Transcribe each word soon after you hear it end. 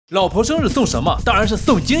老婆生日送什么？当然是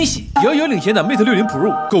送惊喜。遥遥领先的 Mate60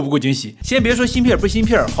 Pro 够不够惊喜？先别说芯片不芯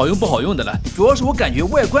片，好用不好用的了，主要是我感觉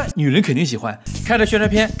外观女人肯定喜欢，看着宣传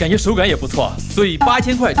片感觉手感也不错，所以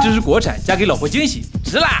8000块支持国产，加给老婆惊喜，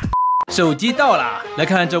值啦！手机到了，来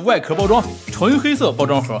看这外壳包装，纯黑色包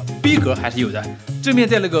装盒，逼格还是有的。正面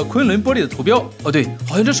带了个昆仑玻璃的图标，哦对，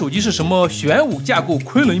好像这手机是什么玄武架构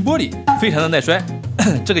昆仑玻璃，非常的耐摔。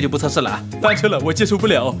这个就不测试了啊，翻车了我接受不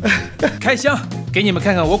了。开箱，给你们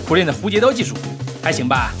看看我苦练的蝴蝶刀技术，还行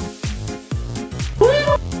吧？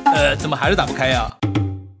怎么还是打不开呀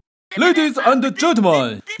？Ladies and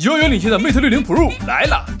gentlemen， 遥遥领先的 Mate60 Pro 来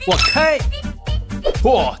了，我开。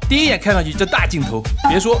哇，第一眼看上去这大镜头，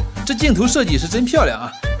别说这镜头设计是真漂亮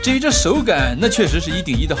啊。至于这手感，那确实是1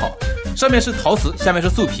顶1的好。上面是陶瓷，下面是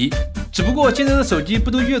素皮。只不过现在的手机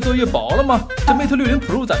不都越做越薄了吗？这 Mate60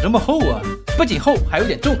 Pro 咋这么厚啊？不仅厚，还有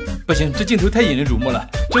点重。不行，这镜头太引人瞩目了，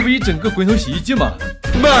这不一整个滚筒洗衣机吗？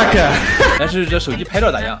但是这手机拍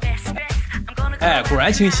照咋样？哎，果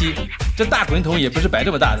然清晰。这大滚筒也不是白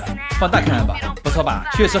这么大的，放大看看吧。不错吧？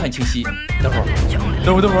确实很清晰。等会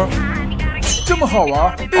儿。这么好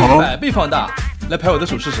玩，100倍放大，来拍我的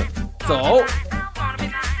手试试。走，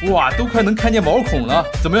哇，都快能看见毛孔了。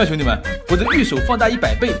怎么样，兄弟们？我的玉手放大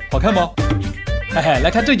100倍，好看吗？嘿嘿，来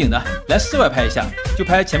看正经的，来室外拍一下，就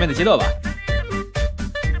拍前面的街道吧。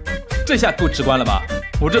这下够直观了吧？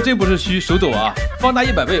我这真不是虚手抖啊，放大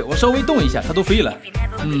100倍，我稍微动一下，它都飞了。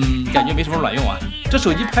感觉没什么卵用啊。这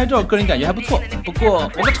手机拍照个人感觉还不错，不过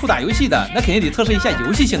我个臭打游戏的，那肯定得测试一下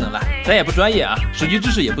游戏性能了。咱也不专业啊，手机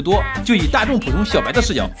知识也不多，就以大众普通小白的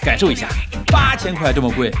视角感受一下。8000块这么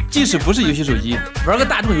贵，即使不是游戏手机，玩个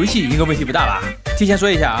大众游戏应该问题不大吧？提前说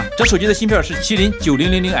一下啊，这手机的芯片是麒麟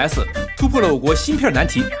9000S，突破了我国芯片难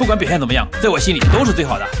题，不管表现怎么样，在我心里都是最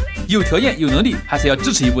好的。有条件有能力还是要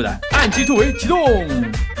支持一部的。暗区突围启动。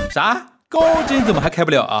啥？高帧怎么还开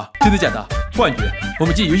不了啊？真的假的？幻觉？我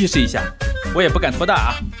们进游戏试一下。我也不敢拖大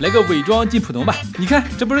啊，来个伪装进普通吧。你看，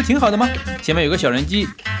这不是挺好的吗？前面有个小人机。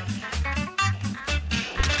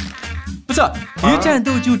不是，一战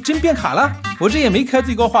斗就真变卡了？我这也没开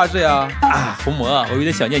最高画质呀。红魔啊，我有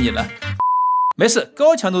点想念你了。没事，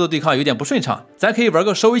高强度的对抗有点不顺畅，咱可以玩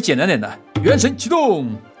个稍微简单点的。原神启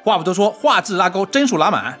动。话不多说，画质拉高，帧数拉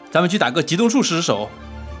满，咱们去打个极动术试试手。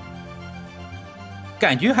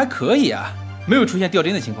感觉还可以啊，没有出现掉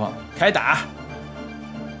帧的情况。开打。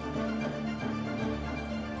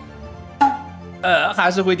还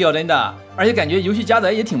是会掉帧的，而且感觉游戏加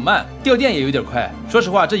载也挺慢，掉电也有点快。说实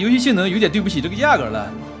话，这游戏性能有点对不起这个价格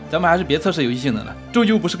了，咱们还是别测试游戏性能了，终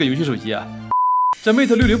究不是个游戏手机啊。这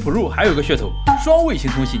Mate60 Pro 还有个噱头，双卫星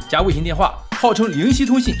通信加卫星电话，号称灵犀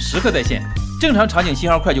通信，时刻在线。正常场景信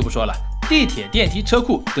号快就不说了，地铁、电梯、车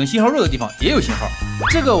库等信号弱的地方也有信号。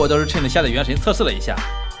这个我倒是趁着下载原神测试了一下，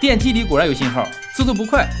电梯里果然有信号，速度不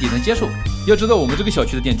快也能接受。要知道我们这个小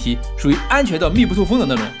区的电梯属于安全到密不透风的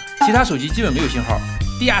那种，其他手机基本没有信号，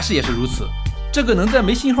地下室也是如此。这个能在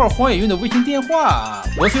没信号荒野用的卫星电话，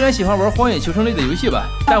我虽然喜欢玩荒野求生类的游戏吧，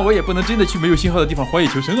但我也不能真的去没有信号的地方荒野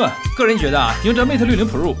求生啊。个人觉得啊，用这 Mate60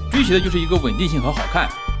 Pro 追求的就是一个稳定性和好看，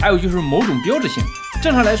还有就是某种标志性。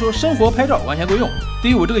正常来说，生活拍照完全够用，对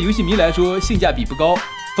于我这个游戏迷来说，性价比不高。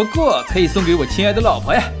不过可以送给我亲爱的老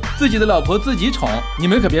婆呀，自己的老婆自己宠。你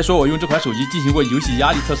们可别说我用这款手机进行过游戏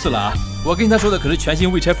压力测试了啊，我跟她说的可是全新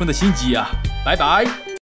未拆封的新机啊。拜拜。